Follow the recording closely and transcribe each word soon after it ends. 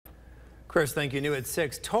Chris, thank you. New at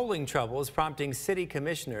 6, tolling troubles prompting city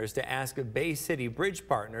commissioners to ask Bay City Bridge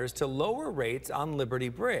partners to lower rates on Liberty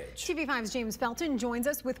Bridge. TV5's James Felton joins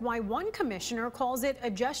us with why one commissioner calls it a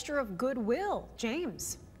gesture of goodwill.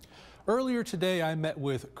 James. Earlier today, I met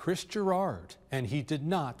with Chris Gerard, and he did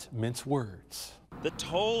not mince words. The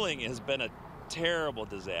tolling has been a terrible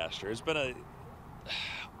disaster. It's been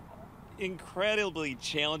incredibly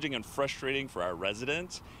challenging and frustrating for our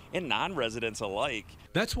residents and non-residents alike.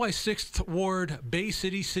 That's why 6th Ward Bay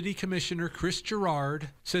City City Commissioner Chris Gerard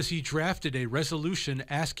says he drafted a resolution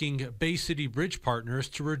asking Bay City Bridge partners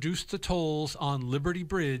to reduce the tolls on Liberty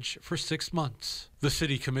Bridge for 6 months. The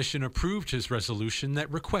City Commission approved his resolution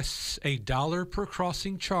that requests a $1 per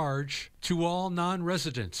crossing charge to all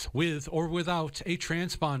non-residents with or without a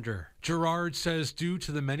transponder. Gerard says due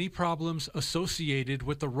to the many problems associated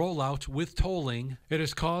with the rollout with tolling, it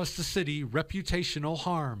has caused the city reputational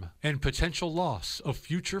harm and potential loss of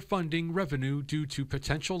future funding revenue due to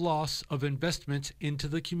potential loss of investment into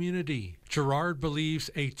the community. Gerard believes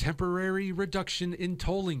a temporary reduction in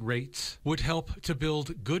tolling rates would help to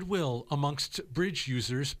build goodwill amongst bridge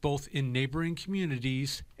users both in neighboring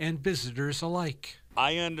communities and visitors alike.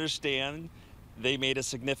 I understand they made a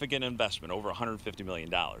significant investment, over $150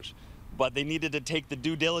 million, but they needed to take the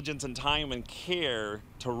due diligence and time and care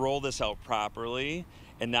to roll this out properly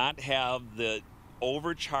and not have the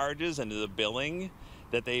overcharges and the billing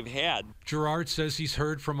that they've had. Gerard says he's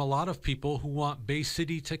heard from a lot of people who want Bay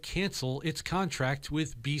City to cancel its contract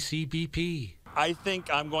with BCBP. I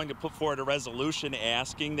think I'm going to put forward a resolution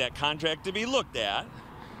asking that contract to be looked at,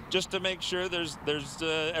 just to make sure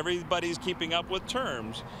everybody's keeping up with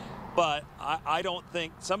terms. But I don't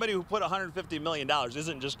think somebody who put $150 million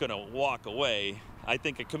isn't just going to walk away. I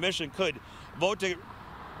think a commission could vote to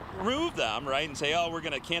remove them, right, and say, oh, we're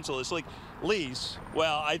going to cancel this lease.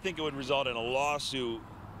 Well, I think it would result in a lawsuit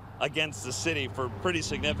against the city for a pretty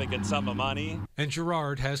significant sum of money. And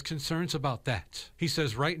Gerard has concerns about that. He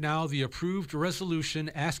says right now the approved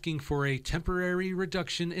resolution asking for a temporary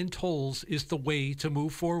reduction in tolls is the way to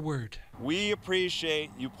move forward. We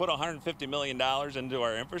appreciate you put $150 million into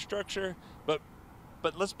our infrastructure, but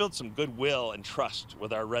let's build some goodwill and trust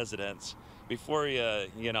with our residents before you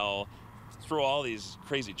throw all these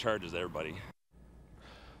crazy charges at everybody.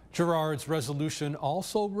 Gerard's resolution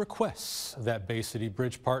also requests that Bay City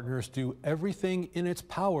Bridge partners do everything in its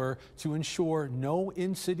power to ensure no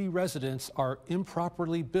in-city residents are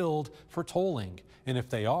improperly billed for tolling, and if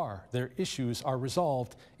they are, their issues are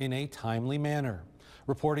resolved in a timely manner.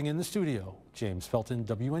 Reporting in the studio, James Felton,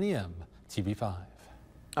 WNEM, TV5.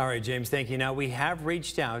 All right, James, thank you. Now, we have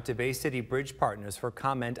reached out to Bay City Bridge partners for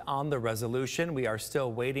comment on the resolution. We are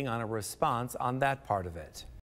still waiting on a response on that part of it.